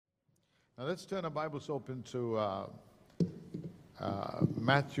Now let's turn our Bibles open to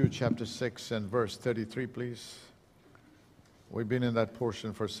Matthew chapter 6 and verse 33, please. We've been in that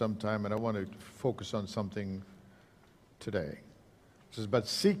portion for some time, and I want to focus on something today. It says, "But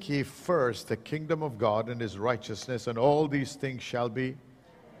seek ye first the kingdom of God and his righteousness, and all these things shall be."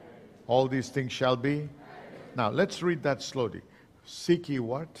 All these things shall be. Now let's read that slowly. Seek ye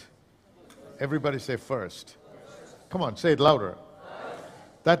what? Everybody say first. Come on, say it louder.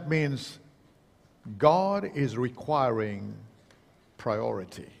 That means God is requiring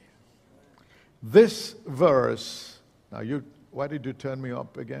priority. This verse, why did you turn me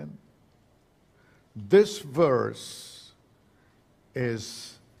up again? This verse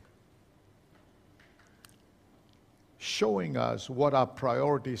is showing us what our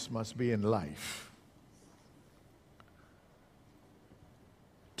priorities must be in life.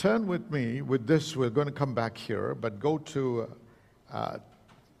 Turn with me with this. We're going to come back here, but go to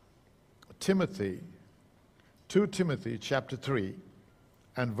Timothy, 2 Timothy chapter 3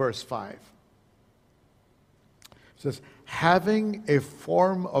 and verse 5. It says, having a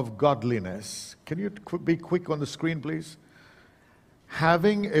form of godliness. Can you be quick on the screen, please?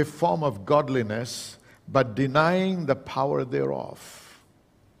 Having a form of godliness, but denying the power thereof.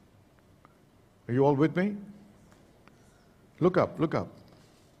 Are you all with me? Look up, look up.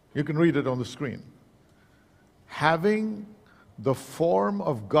 You can read it on the screen. Having the form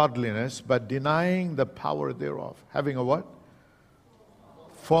of godliness, but denying the power thereof. Having a what?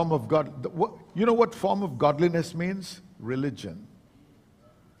 Form of God. You know what form of godliness means? Religion.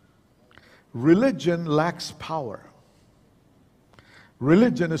 Religion lacks power.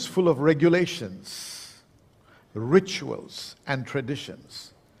 Religion is full of regulations, rituals, and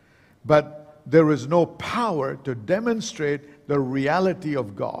traditions. But there is no power to demonstrate the reality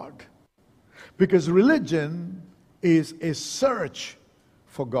of God. Because religion is a search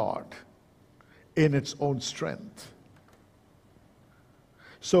for God in its own strength.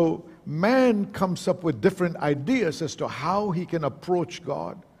 So man comes up with different ideas as to how he can approach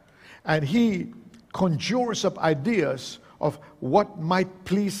God, and he conjures up ideas of what might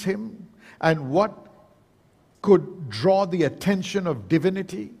please him and what could draw the attention of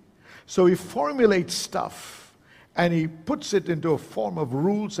divinity. So he formulates stuff and he puts it into a form of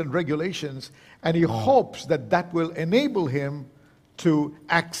rules and regulations, and he hopes that that will enable him to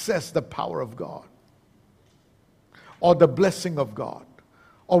access the power of God or the blessing of God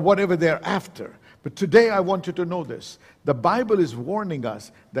or whatever they're after. But today I want you to know this. The Bible is warning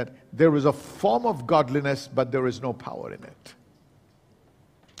us that there is a form of godliness, but there is no power in it.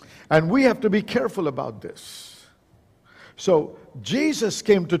 And we have to be careful about this. So Jesus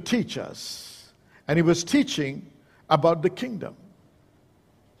came to teach us, and he was teaching about the kingdom.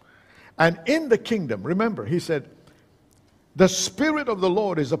 And in the kingdom, remember, he said, the Spirit of the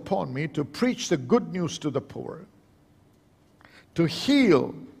Lord is upon me to preach the good news to the poor, to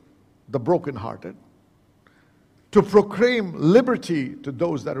heal the brokenhearted, to proclaim liberty to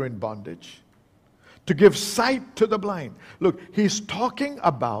those that are in bondage, to give sight to the blind. Look, he's talking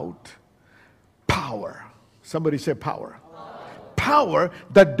about power. Somebody say power. Power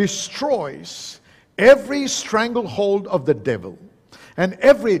that destroys every stranglehold of the devil, and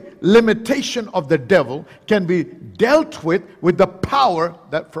every limitation of the devil can be dealt with the power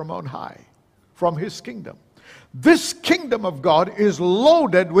that from on high, from his kingdom. This kingdom of God is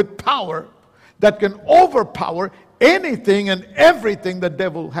loaded with power that can overpower anything and everything the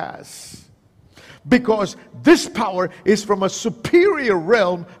devil has, because this power is from a superior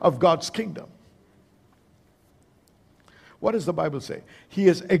realm of God's kingdom. What does the Bible say? He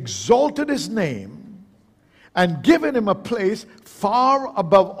has exalted his name and given him a place far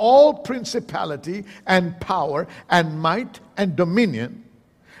above all principality and power and might and dominion,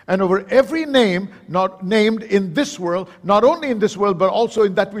 and over every name not named in this world, not only in this world, but also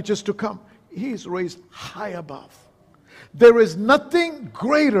in that which is to come. He is raised high above. There is nothing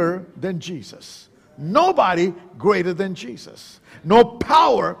greater than Jesus. Nobody greater than Jesus. No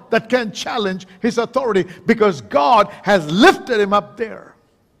power that can challenge his authority, because God has lifted him up there.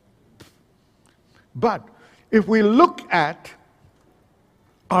 But if we look at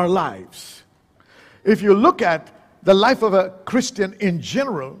our lives, if you look at the life of a Christian in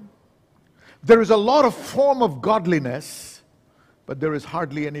general, there is a lot of form of godliness, but there is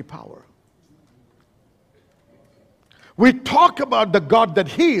hardly any power. We talk about the God that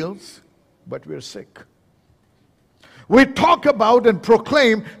heals, but we're sick. We talk about and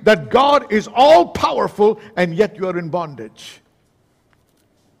proclaim that God is all powerful, and yet you are in bondage.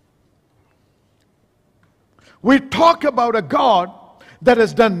 We talk about a God that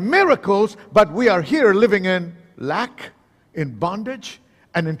has done miracles, but we are here living in lack, in bondage,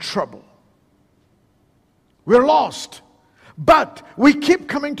 and in trouble. We're lost. But we keep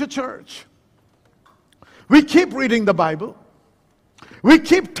coming to church. We keep reading the Bible. We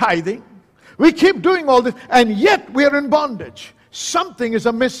keep tithing. We keep doing all this. And yet we are in bondage. Something is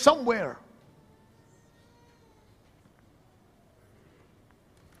amiss somewhere.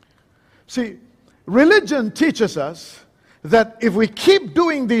 See, religion teaches us that if we keep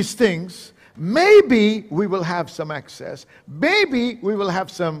doing these things, maybe we will have some access. Maybe we will have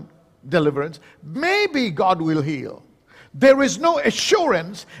some deliverance. Maybe God will heal. There is no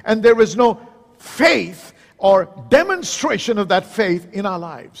assurance and there is no faith or demonstration of that faith in our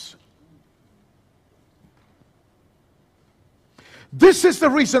lives. This is the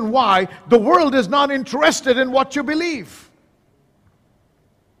reason why the world is not interested in what you believe.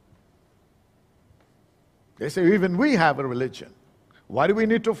 They say, even we have a religion. Why do we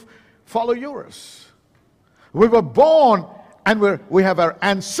need to follow yours? We were born and we have our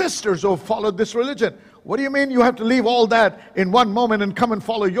ancestors who have followed this religion. What do you mean you have to leave all that in one moment and come and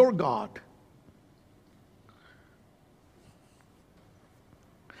follow your God?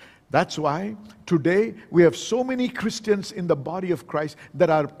 That's why today we have so many Christians in the body of Christ that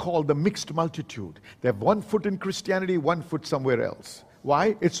are called the mixed multitude. They have one foot in Christianity, one foot somewhere else.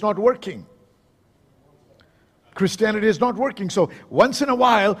 Why? It's not working. Christianity is not working. So once in a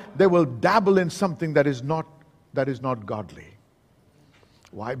while they will dabble in something that is not godly.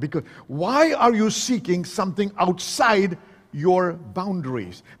 Why? Because why are you seeking something outside your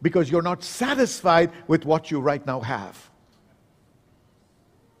boundaries? Because you're not satisfied with what you right now have.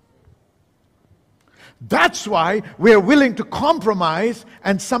 That's why we're willing to compromise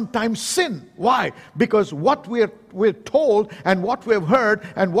and sometimes sin. Why? Because what we're told and what we've heard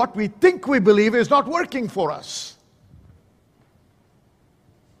and what we think we believe is not working for us.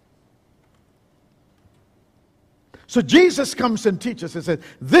 So Jesus comes and teaches and says,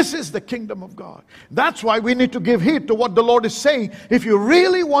 this is the kingdom of God. That's why we need to give heed to what the Lord is saying. If you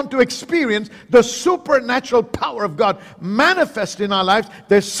really want to experience the supernatural power of God manifest in our lives,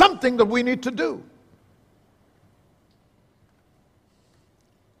 there's something that we need to do.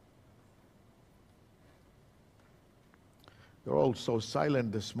 You're all so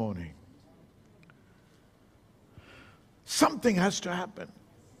silent this morning. Something has to happen.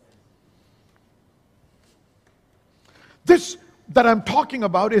 This that I'm talking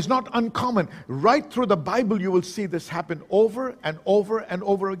about is not uncommon. Right through the Bible, you will see this happen over and over and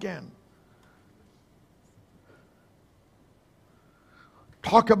over again.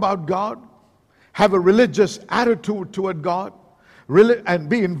 Talk about God, have a religious attitude toward God, and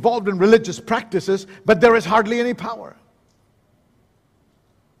be involved in religious practices, but there is hardly any power.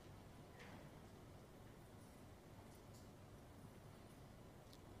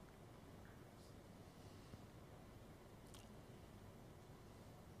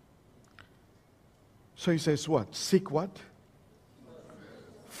 So he says what? Seek what?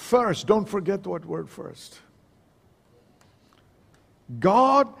 First. Don't forget what word first.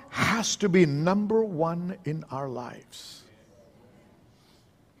 God has to be number one in our lives.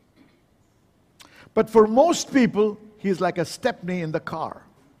 But for most people, he's like a stepney in the car.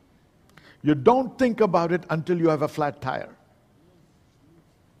 You don't think about it until you have a flat tire.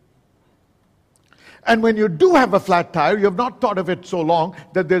 And when you do have a flat tire, you have not thought of it so long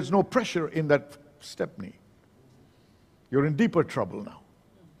that there's no pressure in that stepney. You're in deeper trouble now.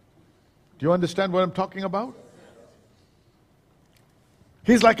 Do you understand what I'm talking about?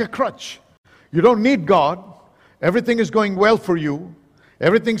 He's like a crutch. You don't need God. Everything is going well for you.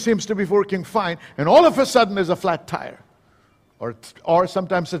 Everything seems to be working fine. And all of a sudden there's a flat tire. Or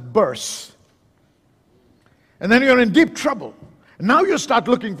sometimes it bursts. And then you're in deep trouble. Now you start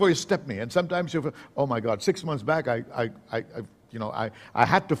looking for your stepney. And sometimes you feel, oh my God, 6 months back I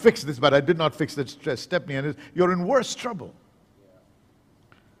had to fix this, but I did not fix the stepney, and you're in worse trouble.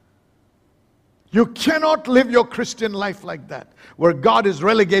 You cannot live your Christian life like that, where God is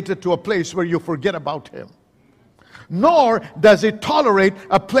relegated to a place where you forget about Him. Nor does He tolerate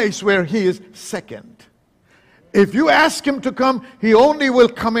a place where He is second. If you ask Him to come, He only will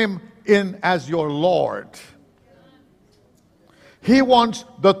come in as your Lord. He wants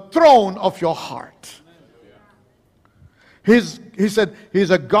the throne of your heart. He said He's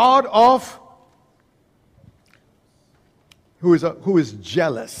a God of who is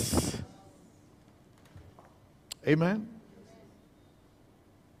jealous. Amen.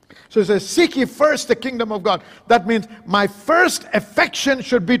 So He says, seek ye first the kingdom of God. That means my first affection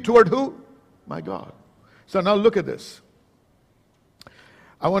should be toward who? My God. So now look at this.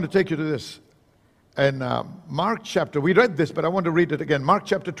 I want to take you to this. In Mark chapter, we read this, but I want to read it again. Mark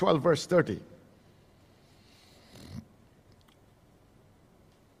chapter 12, verse 30.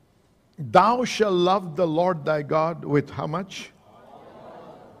 Thou shalt love the Lord thy God with how much?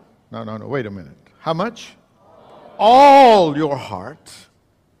 No, wait a minute. How much? All your heart.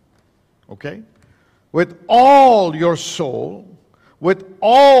 Okay? With all your soul, with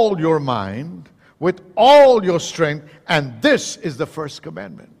all your mind, with all your strength, and this is the first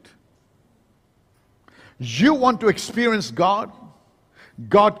commandment. You want to experience God?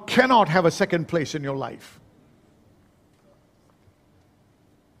 God cannot have a second place in your life.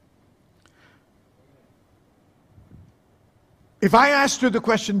 If I asked you the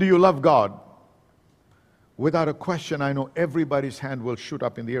question, do you love God? Without a question, I know everybody's hand will shoot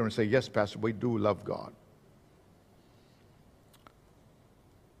up in the air and say, yes, Pastor, we do love God.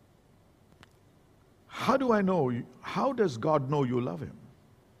 How do I know? How does God know you love Him?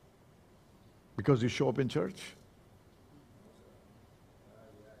 Because you show up in church?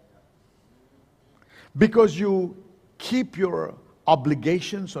 Because you keep your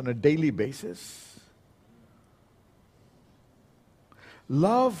obligations on a daily basis?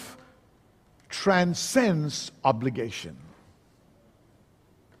 Love transcends obligation.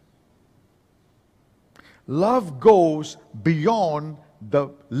 Love goes beyond the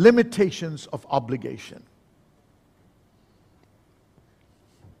limitations of obligation.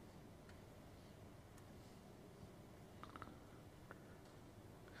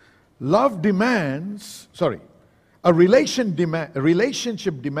 Love demands, a relationship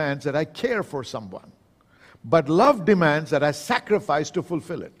demands that I care for someone. But love demands that I sacrifice to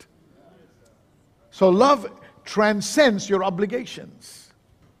fulfill it. So love transcends your obligations.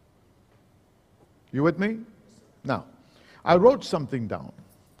 You with me? Now, I wrote something down,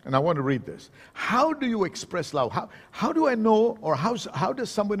 and I want to read this. How do you express love? How do I know, or how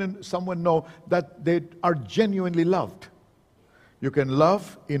does someone know that they are genuinely loved? You can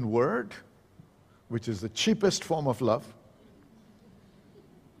love in word, which is the cheapest form of love.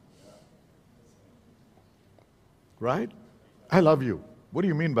 Right? I love you. What do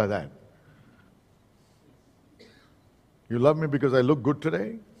you mean by that? You love me because I look good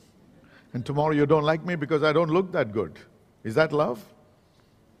today? And tomorrow you don't like me because I don't look that good. Is that love?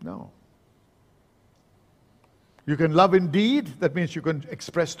 No. You can love in deed. That means you can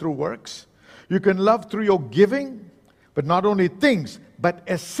express through works. You can love through your giving, but not only things, but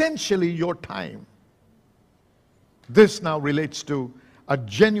essentially your time. This now relates to a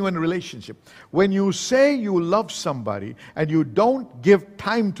genuine relationship. When you say you love somebody and you don't give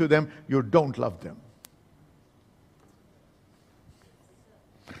time to them, you don't love them.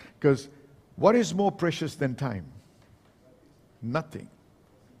 Because what is more precious than time? Nothing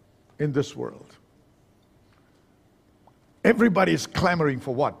in this world. Everybody is clamoring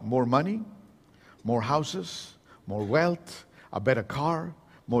for what? More money, more houses, more wealth, a better car,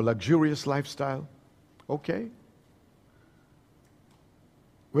 more luxurious lifestyle. Okay.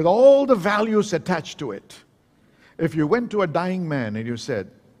 With all the values attached to it. If you went to a dying man and you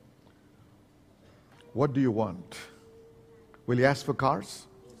said, what do you want? Will he ask for cars?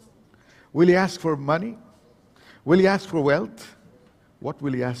 Will he ask for money? Will he ask for wealth? What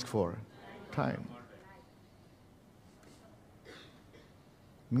will he ask for? Time.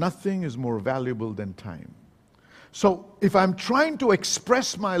 Nothing is more valuable than time. So if I'm trying to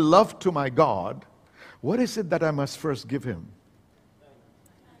express my love to my God, what is it that I must first give Him?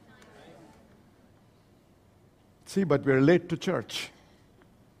 See, but we're late to church.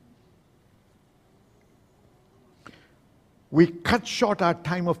 We cut short our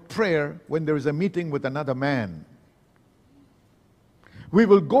time of prayer when there is a meeting with another man. We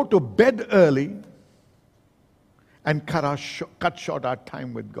will go to bed early and cut short our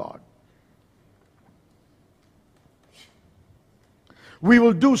time with God. We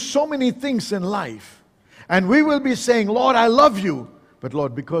will do so many things in life, and we will be saying, Lord, I love you. But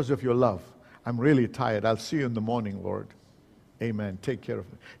Lord, because of your love, I'm really tired. I'll see you in the morning, Lord. Amen. Take care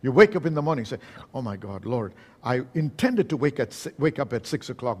of me. You wake up in the morning and say, oh my God, Lord, I intended to wake up at 6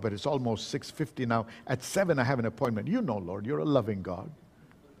 o'clock, but it's almost 6:50 now. At 7 I have an appointment. You know, Lord, you're a loving God.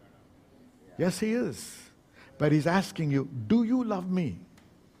 Yes, He is. But He's asking you, do you love me?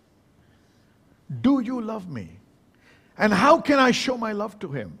 Do you love me? And how can I show my love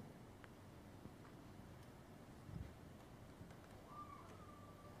to Him?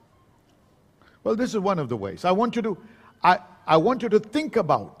 Well, this is one of the ways. I want you to think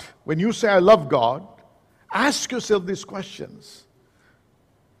about, when you say I love God, ask yourself these questions.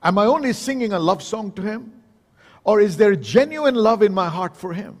 Am I only singing a love song to Him? Or is there genuine love in my heart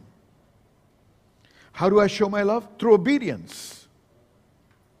for Him? How do I show my love? Through obedience.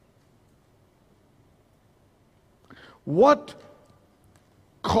 What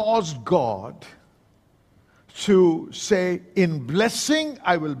caused God to say, in blessing,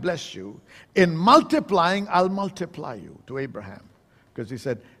 I will bless you. In multiplying, I'll multiply you, to Abraham. Because he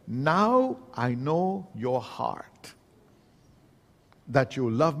said, now I know your heart, that you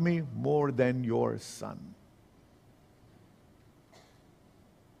love me more than your son.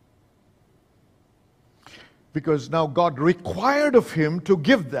 Because now God required of him to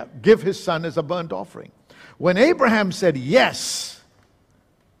give his son as a burnt offering. When Abraham said yes,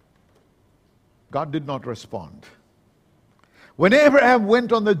 God did not respond. When Abraham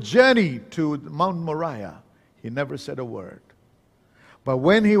went on the journey to Mount Moriah, he never said a word. But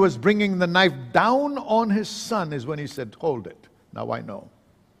when he was bringing the knife down on his son is when he said, hold it, now I know.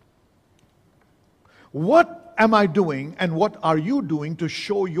 What am I doing and what are you doing to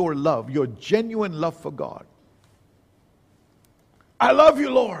show your love, your genuine love for God? I love you,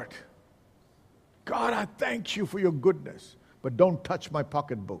 Lord. God, I thank you for your goodness, but don't touch my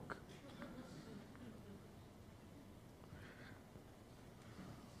pocketbook.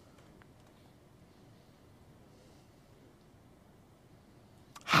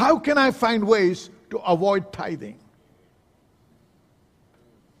 How can I find ways to avoid tithing?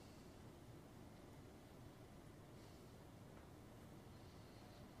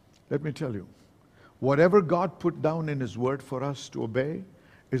 Let me tell you, whatever God put down in His Word for us to obey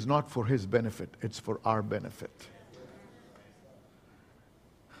is not for His benefit, it's for our benefit.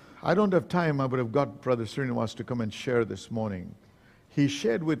 I don't have time. I would have got Brother Srinivas to come and share this morning. He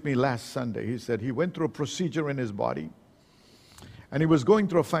shared with me last Sunday. He said he went through a procedure in his body and he was going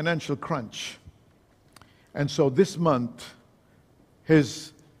through a financial crunch. And so this month,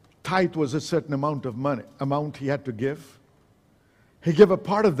 his tithe was a certain amount of money, amount he had to give. He gave a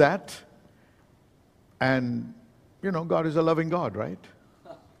part of that. And, you know, God is a loving God, right?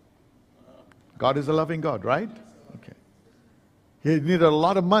 God is a loving God, right? Okay. He needed a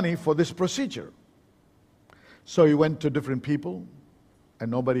lot of money for this procedure. So he went to different people,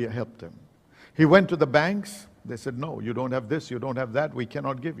 and nobody helped him. He went to the banks. They said, no, you don't have this, you don't have that, we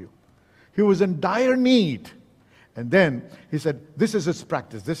cannot give you. He was in dire need. And then he said, this is his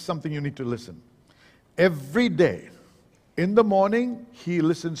practice. This is something you need to listen. Every day, in the morning, he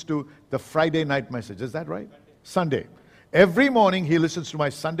listens to the Friday night message. Is that right? Sunday. Every morning, he listens to my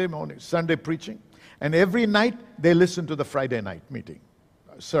Sunday preaching. And every night, they listen to the Friday night meeting,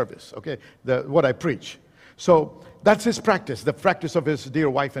 service, okay? What I preach. So that's his practice, the practice of his dear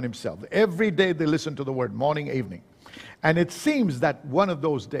wife and himself. Every day they listen to the word, morning, evening. And it seems that one of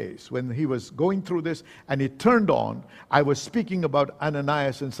those days when he was going through this and he turned on, I was speaking about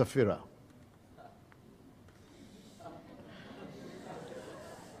Ananias and Sapphira.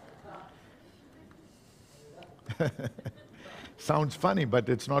 Sounds funny, but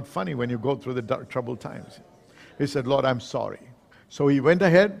it's not funny when you go through the troubled times. He said, Lord, I'm sorry. So he went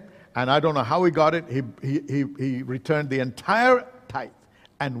ahead. And I don't know how he got it. He returned the entire tithe.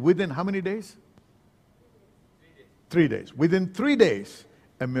 And within how many days? 3 days. Within 3 days,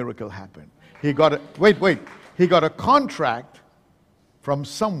 a miracle happened. He got a, He got a contract from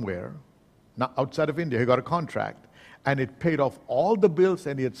somewhere, not outside of India. He got a contract. And it paid off all the bills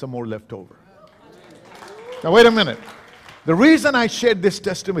and he had some more left over. Now wait a minute. The reason I shared this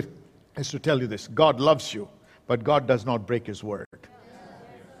testimony is to tell you this. God loves you, but God does not break His word.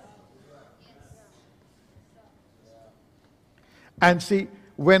 And see,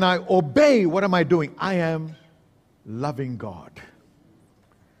 when I obey, what am I doing? I am loving God.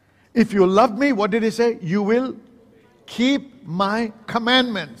 If you love me, what did He say? You will keep my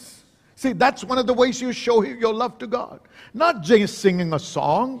commandments. See, that's one of the ways you show your love to God. Not just singing a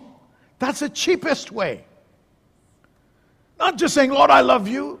song. That's the cheapest way. Not just saying, Lord, I love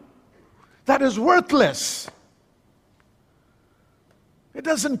you. That is worthless. It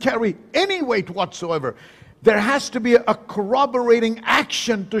doesn't carry any weight whatsoever. There has to be a corroborating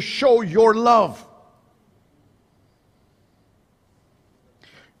action to show your love.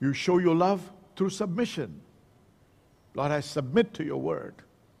 You show your love through submission. Lord, I submit to your word.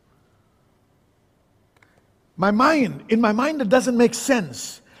 In my mind it doesn't make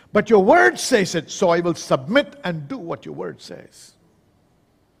sense. But your word says it, so I will submit and do what your word says.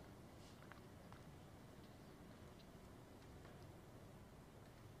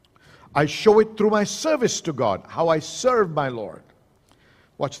 I show it through my service to God, how I serve my Lord.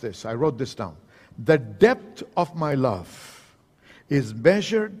 Watch this, I wrote this down. The depth of my love is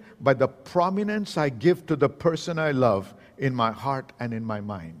measured by the prominence I give to the person I love in my heart and in my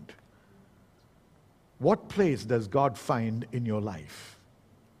mind. What place does God find in your life?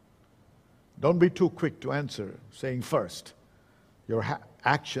 Don't be too quick to answer, saying first. Your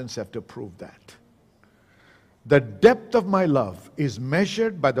actions have to prove that. The depth of my love is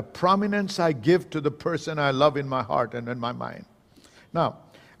measured by the prominence I give to the person I love in my heart and in my mind. Now,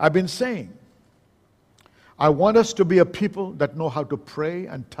 I've been saying, I want us to be a people that know how to pray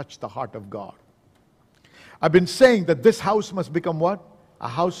and touch the heart of God. I've been saying that this house must become what? A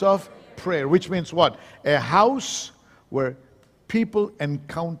house of prayer, which means what? A house where people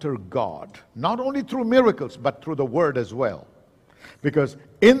encounter God, not only through miracles, but through the Word as well. Because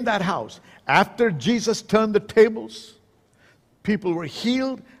in that house, after Jesus turned the tables, people were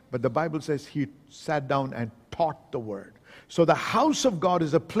healed, but the Bible says He sat down and taught the Word. So the house of God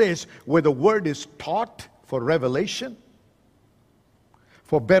is a place where the Word is taught for revelation,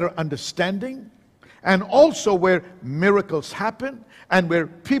 for better understanding, and also where miracles happen and where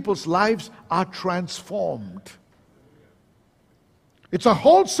people's lives are transformed. It's a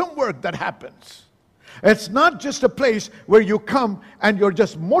wholesome work that happens. It's not just a place where you come and you're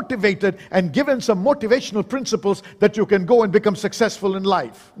just motivated and given some motivational principles that you can go and become successful in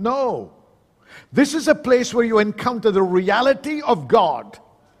life. No. This is a place where you encounter the reality of God.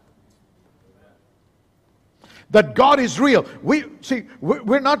 That God is real.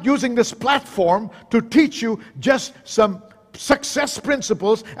 We're not using this platform to teach you just some success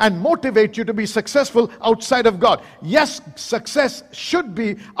principles and motivate you to be successful outside of God. Yes, success should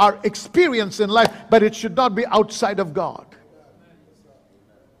be our experience in life, but it should not be outside of God.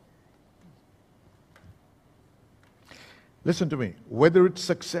 Listen to me. Whether it's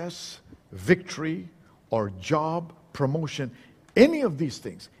success, victory, or job, promotion, any of these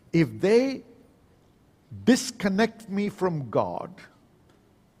things, if they disconnect me from God,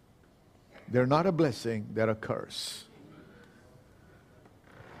 they're not a blessing, they're a curse.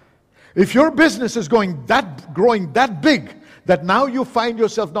 If your business is growing that big that now you find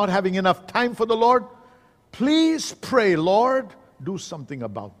yourself not having enough time for the Lord, please pray, Lord, do something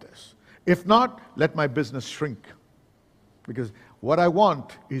about this. If not, let my business shrink. Because what I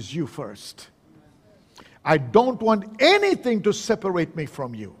want is you first. I don't want anything to separate me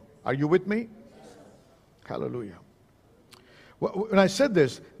from you. Are you with me? Hallelujah. When I said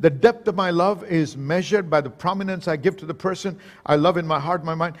this, the depth of my love is measured by the prominence I give to the person I love in my heart,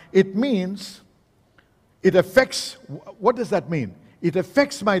 my mind. It means, it affects, what does that mean? It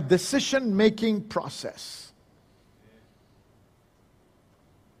affects my decision-making process.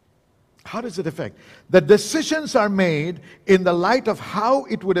 How does it affect? The decisions are made in the light of how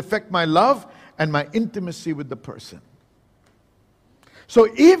it would affect my love and my intimacy with the person. So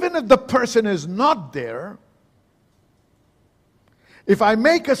even if the person is not there, if I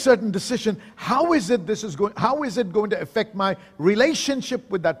make a certain decision, how is it going to affect my relationship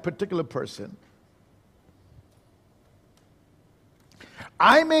with that particular person?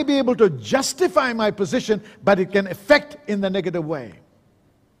 I may be able to justify my position, but it can affect in the negative way.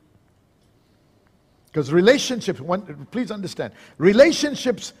 Because relationships, please understand,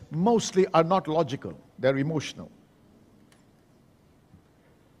 relationships mostly are not logical, they're emotional.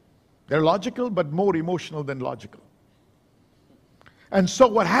 They're logical, but more emotional than logical. And so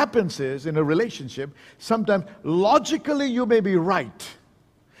what happens is, in a relationship, sometimes logically you may be right,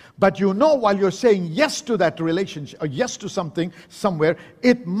 but you know while you're saying yes to that relationship, or yes to something somewhere,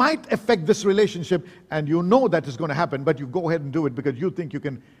 it might affect this relationship, and you know that is going to happen, but you go ahead and do it because you think you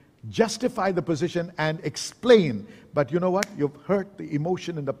can justify the position and explain. But you know what? You've hurt the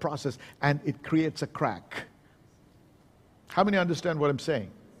emotion in the process, and it creates a crack. How many understand what I'm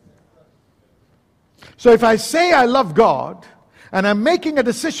saying? So if I say I love God, and I'm making a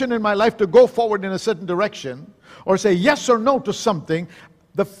decision in my life to go forward in a certain direction, or say yes or no to something,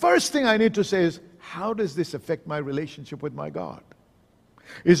 the first thing I need to say is, how does this affect my relationship with my God?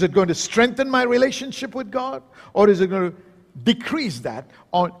 Is it going to strengthen my relationship with God? Or is it going to decrease that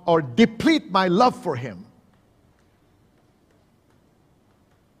or deplete my love for Him?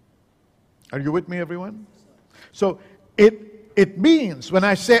 Are you with me, everyone? So it means, when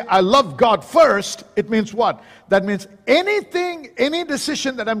I say I love God first, it means what? That means any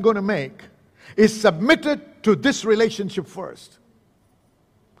decision that I'm going to make is submitted to this relationship first.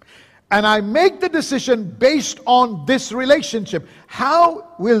 And I make the decision based on this relationship.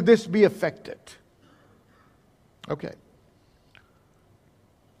 How will this be affected? Okay.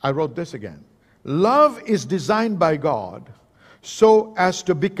 I wrote this again. Love is designed by God so as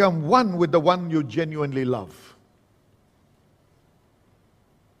to become one with the one you genuinely love.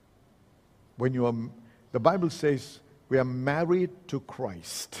 The Bible says we are married to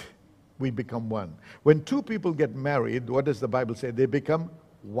Christ. We become one. When two people get married, what does the Bible say? They become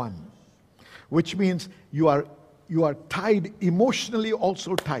one. Which means you are tied, emotionally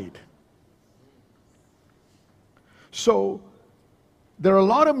also tied. So there are a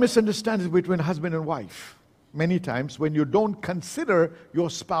lot of misunderstandings between husband and wife. many times when you don't consider your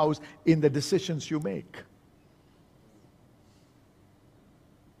spouse in the decisions you make.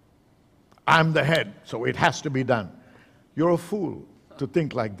 I'm the head, so it has to be done. You're a fool to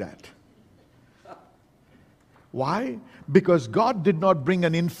think like that. Why? Because God did not bring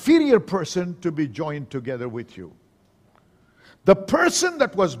an inferior person to be joined together with you. The person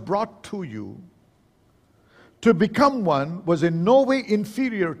that was brought to you to become one was in no way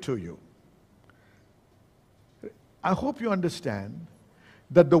inferior to you. I hope you understand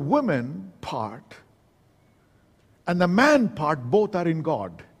that the woman part and the man part both are in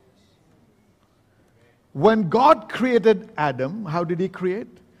God. When God created Adam, how did He create?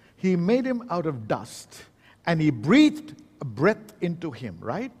 He made him out of dust and He breathed a breath into him,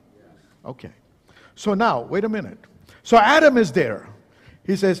 right? Okay. So now, wait a minute. So Adam is there.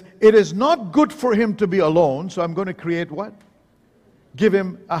 He says, it is not good for him to be alone, so I'm going to create what? Give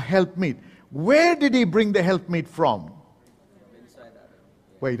him a helpmeet. Where did He bring the helpmeet from? Inside Adam.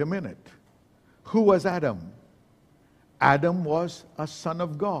 Wait a minute. Who was Adam? Adam was a son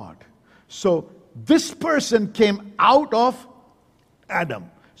of God. So this person came out of Adam.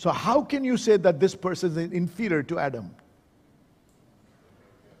 So how can you say that this person is inferior to Adam?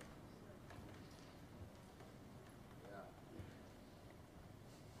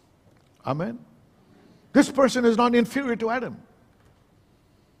 Amen? This person is not inferior to Adam.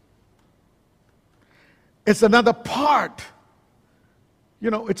 It's another part.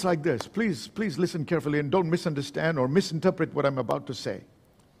 You know, it's like this. Please listen carefully and don't misunderstand or misinterpret what I'm about to say.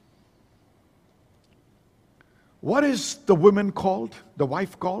 What is the woman called? The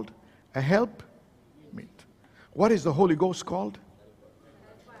wife called? A helpmeet. What is the Holy Ghost called?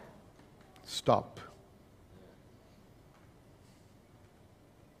 Stop.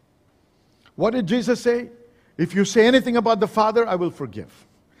 What did Jesus say? If you say anything about the Father, I will forgive.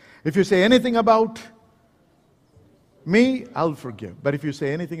 If you say anything about me, I'll forgive. But if you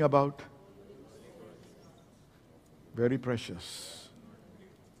say anything about, very precious.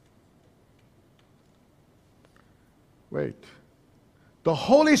 Wait. The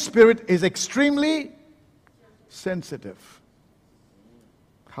Holy Spirit is extremely sensitive.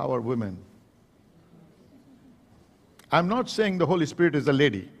 How are women? I'm not saying the Holy Spirit is a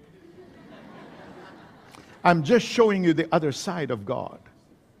lady. I'm just showing you the other side of God.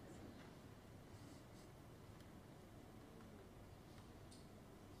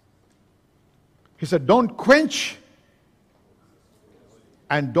 He said, don't quench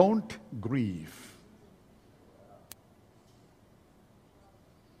and don't grieve.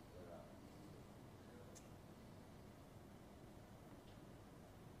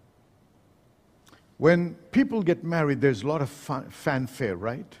 When people get married, there's a lot of fanfare,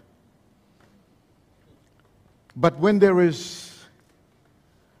 right? But when there is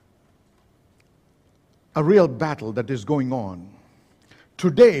a real battle that is going on,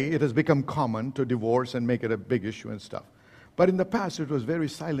 today it has become common to divorce and make it a big issue and stuff. But in the past, it was very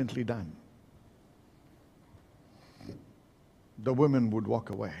silently done. The women would walk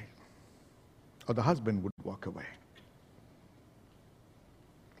away, or the husband would walk away.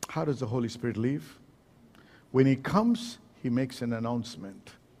 How does the Holy Spirit leave? When He comes, He makes an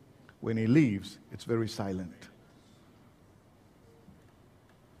announcement. When He leaves, it's very silent.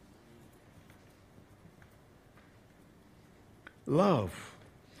 Love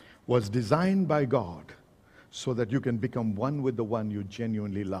was designed by God so that you can become one with the one you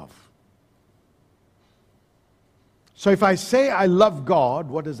genuinely love. So if I say I love God,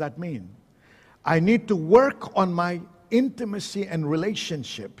 what does that mean? I need to work on my intimacy and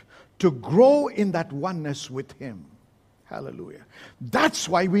relationship to grow in that oneness with Him. Hallelujah. That's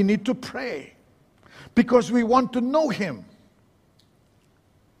why we need to pray. Because we want to know Him.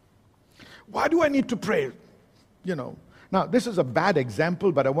 Why do I need to pray? You know. Now, this is a bad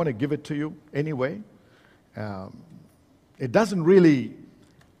example, but I want to give it to you anyway. It doesn't really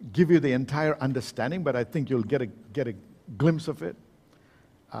give you the entire understanding, but I think you'll get a glimpse of it.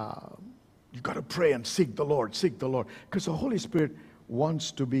 You've got to pray and seek the Lord, because the Holy Spirit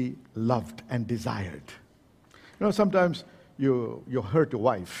wants to be loved and desired. You know, sometimes you hurt your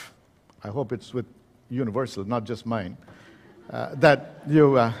wife. I hope it's with universal, not just mine. That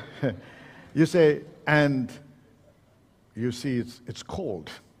you say, and you see it's cold.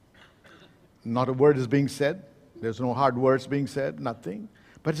 Not a word is being said. There's no hard words being said, nothing.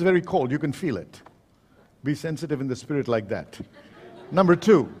 But it's very cold. You can feel it. Be sensitive in the spirit like that. Number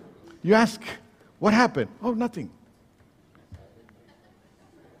two, you ask, what happened? Oh, nothing.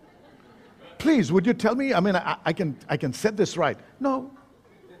 Please, would you tell me? I mean, I can set this right. No.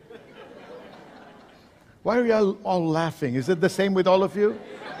 Why are you all laughing? Is it the same with all of you?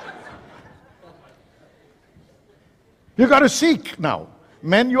 You got to seek now.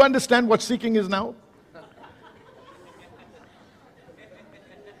 Men, you understand what seeking is now?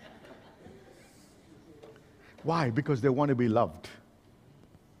 Why? Because they want to be loved.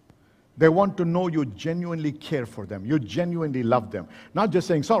 They want to know you genuinely care for them. You genuinely love them. Not just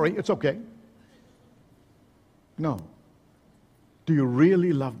saying, sorry, it's okay. No. Do you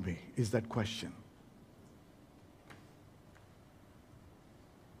really love me? Is that question.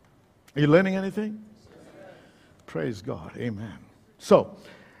 Are you learning anything? Praise God. Amen. So,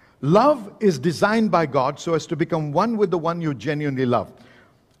 love is designed by God so as to become one with the one you genuinely love.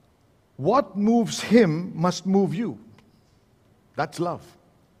 What moves him must move you. That's love.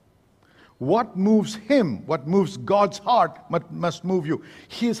 What moves him, what moves God's heart must move you.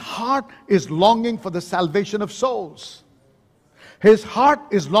 His heart is longing for the salvation of souls. His heart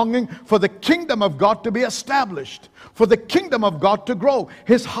is longing for the kingdom of God to be established, for the kingdom of God to grow.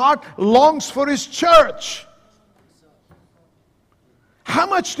 His heart longs for his church. How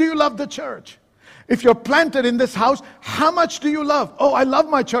much do you love the church? If you're planted in this house, how much do you love? Oh, I love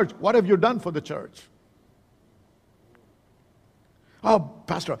my church. What have you done for the church? Oh,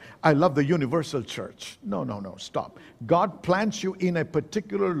 Pastor, I love the universal church. No, stop. God plants you in a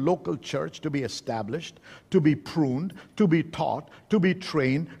particular local church to be established, to be pruned, to be taught, to be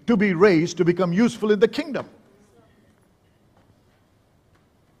trained, to be raised, to become useful in the kingdom.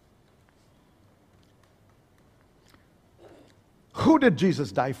 Who did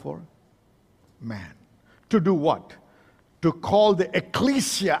Jesus die for? Man. To do what? To call the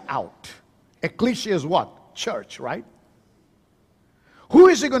ecclesia out. Ecclesia is what? Church, right? Who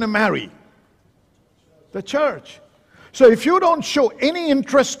is he going to marry? The church. So if you don't show any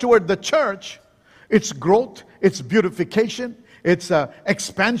interest toward the church, its growth, its beautification, its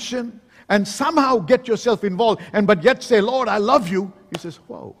expansion, and somehow get yourself involved, but yet say, Lord, I love you. He says,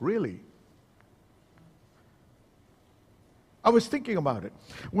 whoa, really? I was thinking about it.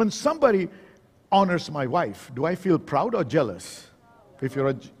 When somebody honors my wife, do I feel proud or jealous? If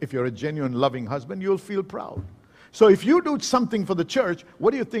you're a genuine loving husband, you'll feel proud. So if you do something for the church,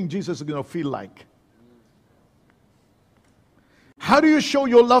 what do you think Jesus is going to feel like? How do you show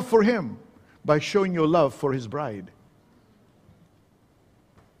your love for him? By showing your love for his bride.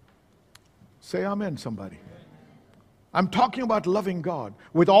 Say amen, somebody. I'm talking about loving God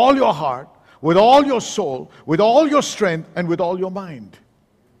with all your heart, with all your soul, with all your strength, and with all your mind.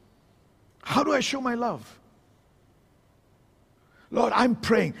 How do I show my love? Lord, I'm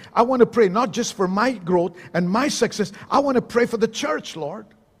praying. I want to pray not just for my growth and my success. I want to pray for the church, Lord.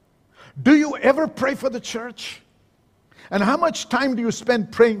 Do you ever pray for the church? And how much time do you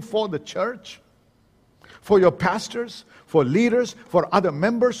spend praying for the church? For your pastors, for leaders, for other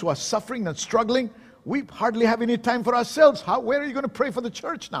members who are suffering and struggling? We hardly have any time for ourselves. Where are you going to pray for the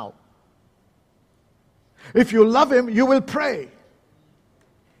church now? If you love him, you will pray.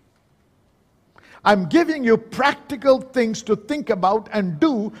 I'm giving you practical things to think about and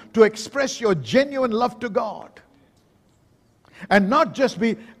do to express your genuine love to God. And not just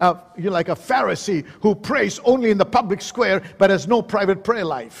be like a Pharisee who prays only in the public square but has no private prayer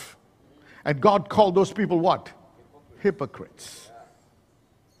life. And God called those people what? Hypocrites.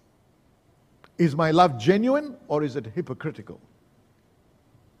 Is my love genuine or is it hypocritical?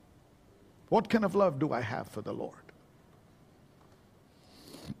 What kind of love do I have for the Lord?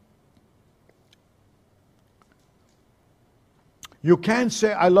 You can't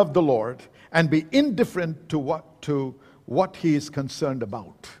say, I love the Lord, and be indifferent to what he is concerned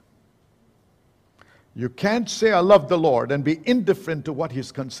about. You can't say, I love the Lord, and be indifferent to what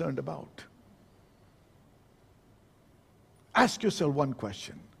he's concerned about. Ask yourself one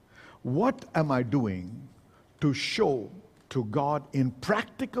question. What am I doing to show to God in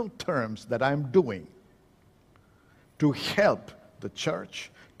practical terms that I'm doing to help the church,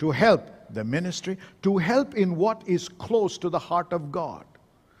 to help the ministry, to help in what is close to the heart of God?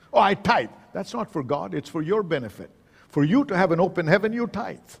 Oh, I tithe. That's not for God. It's for your benefit. For you to have an open heaven, you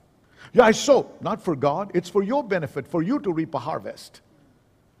tithe. Yeah, I sow. Not for God. It's for your benefit, for you to reap a harvest.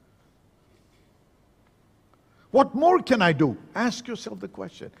 What more can I do? Ask yourself the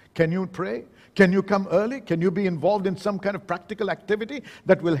question. Can you pray? Can you come early? Can you be involved in some kind of practical activity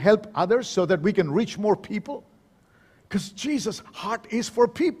that will help others so that we can reach more people? Because Jesus' heart is for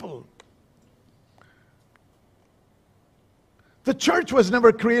people. The church was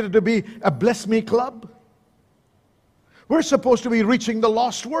never created to be a bless me club. We're supposed to be reaching the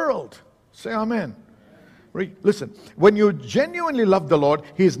lost world. Say amen. Listen, when you genuinely love the Lord,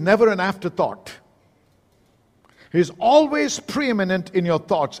 He is never an afterthought. He is always preeminent in your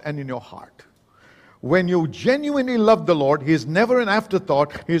thoughts and in your heart. When you genuinely love the Lord, He is never an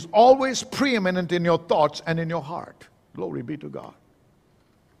afterthought. He is always preeminent in your thoughts and in your heart. Glory be to God.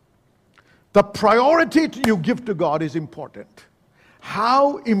 The priority you give to God is important.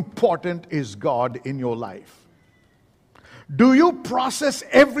 How important is God in your life? Do you process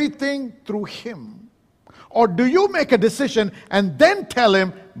everything through Him? Or do you make a decision and then tell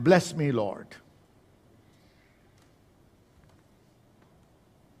Him, bless me, Lord?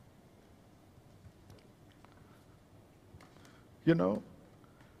 You know,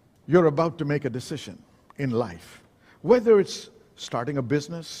 you're about to make a decision in life. Whether it's starting a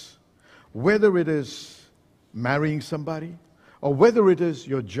business, whether it is marrying somebody, or whether it is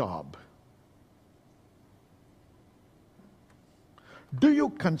your job. Do you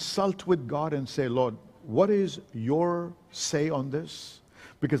consult with God and say, Lord, what is your say on this?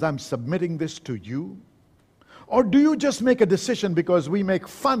 Because I'm submitting this to you. Or do you just make a decision because we make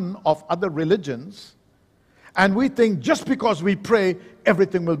fun of other religions and we think just because we pray,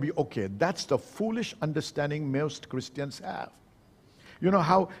 everything will be okay? That's the foolish understanding most Christians have. You know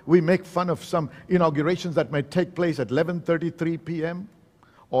how we make fun of some inaugurations that might take place at 11:33 p.m.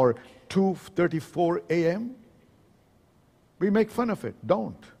 or 2:34 a.m.? We make fun of it.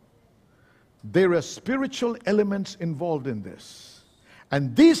 Don't. There are spiritual elements involved in this.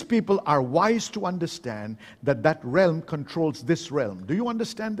 And these people are wise to understand that that realm controls this realm. Do you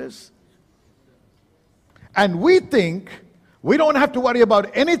understand this? And we think we don't have to worry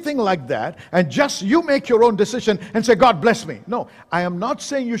about anything like that, and just you make your own decision and say, God bless me. No, I am not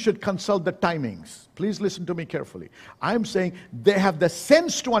saying you should consult the timings. Please listen to me carefully. I'm saying they have the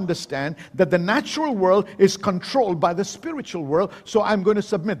sense to understand that the natural world is controlled by the spiritual world, so I'm going to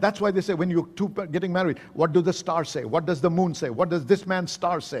submit. That's why they say when you're two getting married, what do the stars say? What does the moon say? What does this man's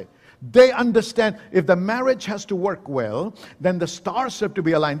star say? They understand if the marriage has to work well, then the stars have to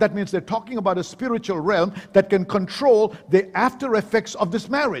be aligned. That means they're talking about a spiritual realm that can control the after effects of this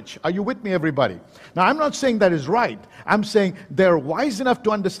marriage. Are you with me, everybody? Now, I'm not saying that is right. I'm saying they're wise enough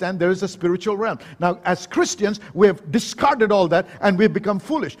to understand there is a spiritual realm. Now, as Christians, we have discarded all that and we've become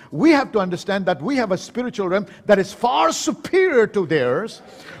foolish. We have to understand that we have a spiritual realm that is far superior to theirs.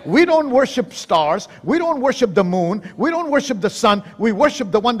 We don't worship stars. We don't worship the moon. We don't worship the sun. We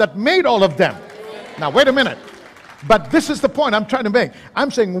worship the one that made all of them. Now, wait a minute. But this is the point I'm trying to make.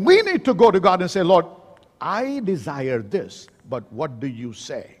 I'm saying we need to go to God and say, Lord, I desire this, but what do you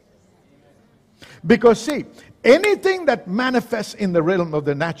say? Because see, anything that manifests in the realm of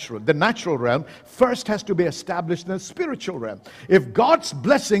the natural realm, first has to be established in the spiritual realm. If God's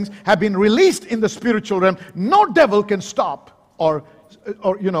blessings have been released in the spiritual realm, no devil can stop or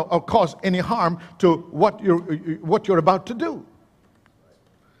cause any harm to what you're about to do.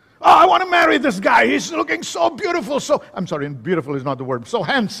 Oh, I want to marry this guy. He's looking so beautiful. I'm sorry, beautiful is not the word. So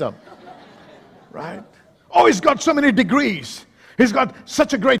handsome. Right? Oh, he's got so many degrees. He's got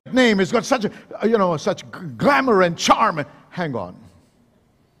such a great name. He's got such glamour and charm. Hang on.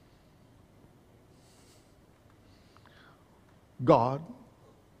 God,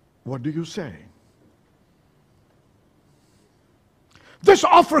 what do you say? This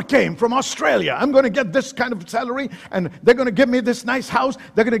offer came from Australia. I'm going to get this kind of salary, and they're going to give me this nice house.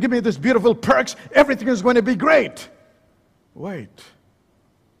 They're going to give me this beautiful perks. Everything is going to be great. Wait.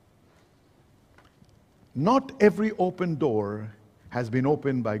 Not every open door has been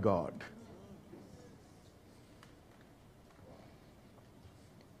opened by God.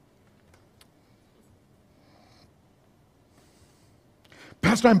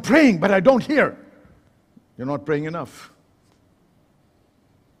 Pastor, I'm praying, but I don't hear. You're not praying enough.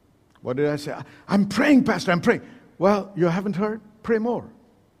 What did I say? I'm praying, Pastor, I'm praying. Well, you haven't heard? Pray more.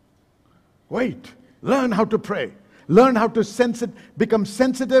 Wait. Learn how to pray. Learn how to become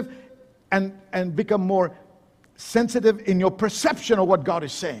sensitive and become more sensitive in your perception of what God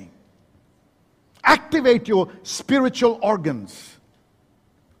is saying. Activate your spiritual organs.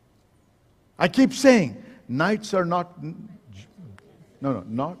 I keep saying, nights are not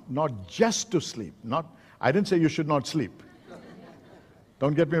just to sleep. I didn't say you should not sleep.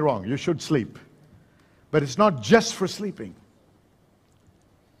 Don't get me wrong, you should sleep. But it's not just for sleeping.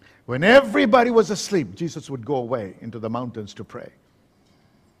 When everybody was asleep, Jesus would go away into the mountains to pray.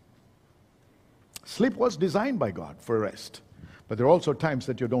 Sleep was designed by God for rest. But there are also times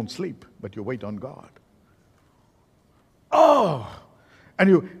that you don't sleep, but you wait on God. Oh! And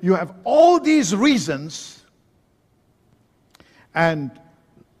you have all these reasons and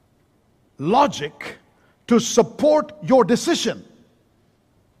logic to support your decision.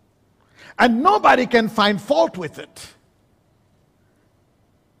 And nobody can find fault with it.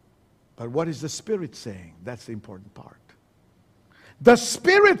 But what is the Spirit saying? That's the important part. The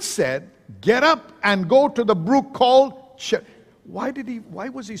Spirit said, get up and go to the brook called Why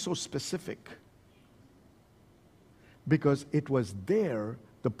was he so specific? Because it was there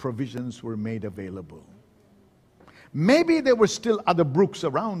the provisions were made available. Maybe there were still other brooks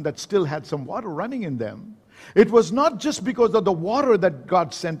around that still had some water running in them. It was not just because of the water that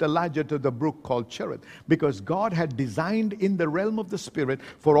God sent Elijah to the brook called Cherith, because God had designed in the realm of the Spirit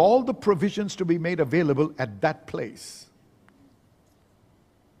for all the provisions to be made available at that place.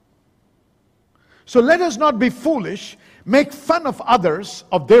 So let us not be foolish, make fun of others,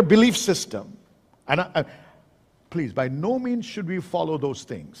 of their belief system. And please, by no means should we follow those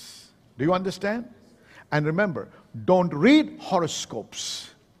things. Do you understand? And remember, don't read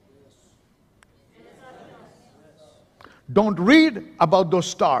horoscopes. Don't read about those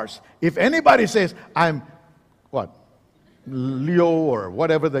stars. If anybody says, I'm, what, Leo or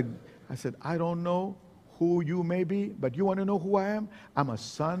whatever, I said, I don't know who you may be, but you want to know who I am? I'm a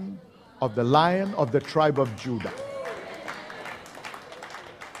son of the Lion of the tribe of Judah.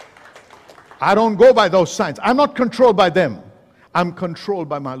 I don't go by those signs. I'm not controlled by them. I'm controlled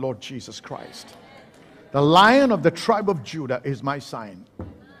by my Lord Jesus Christ. The Lion of the tribe of Judah is my sign.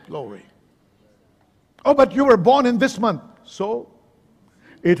 Glory. Oh, but you were born in this month. So,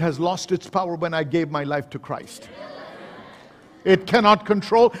 it has lost its power when I gave my life to Christ. It cannot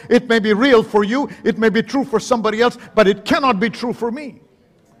control. It may be real for you. It may be true for somebody else. But it cannot be true for me.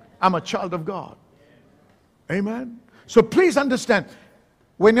 I'm a child of God. Amen. So please understand.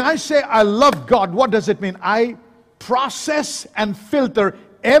 When I say I love God, what does it mean? I process and filter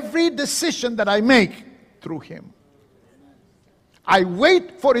every decision that I make through Him. I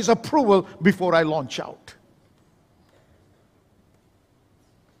wait for His approval before I launch out.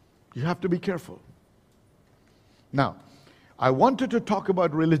 You have to be careful. Now, I wanted to talk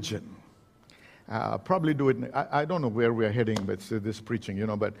about religion. Probably do it. I don't know where we're heading with this preaching,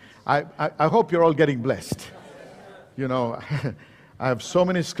 but I hope you're all getting blessed. I have so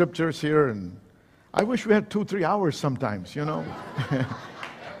many scriptures here, and I wish we had 2-3 hours sometimes,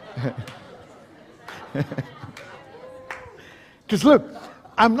 Because look,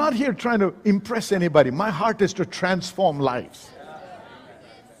 I'm not here trying to impress anybody. My heart is to transform lives.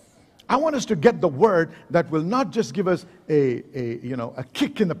 I want us to get the word that will not just give us a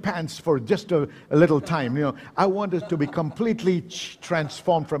kick in the pants for just a little time. I want us to be completely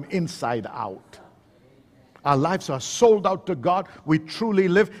transformed from inside out. Our lives are sold out to God. We truly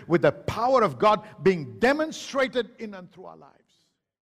live with the power of God being demonstrated in and through our lives.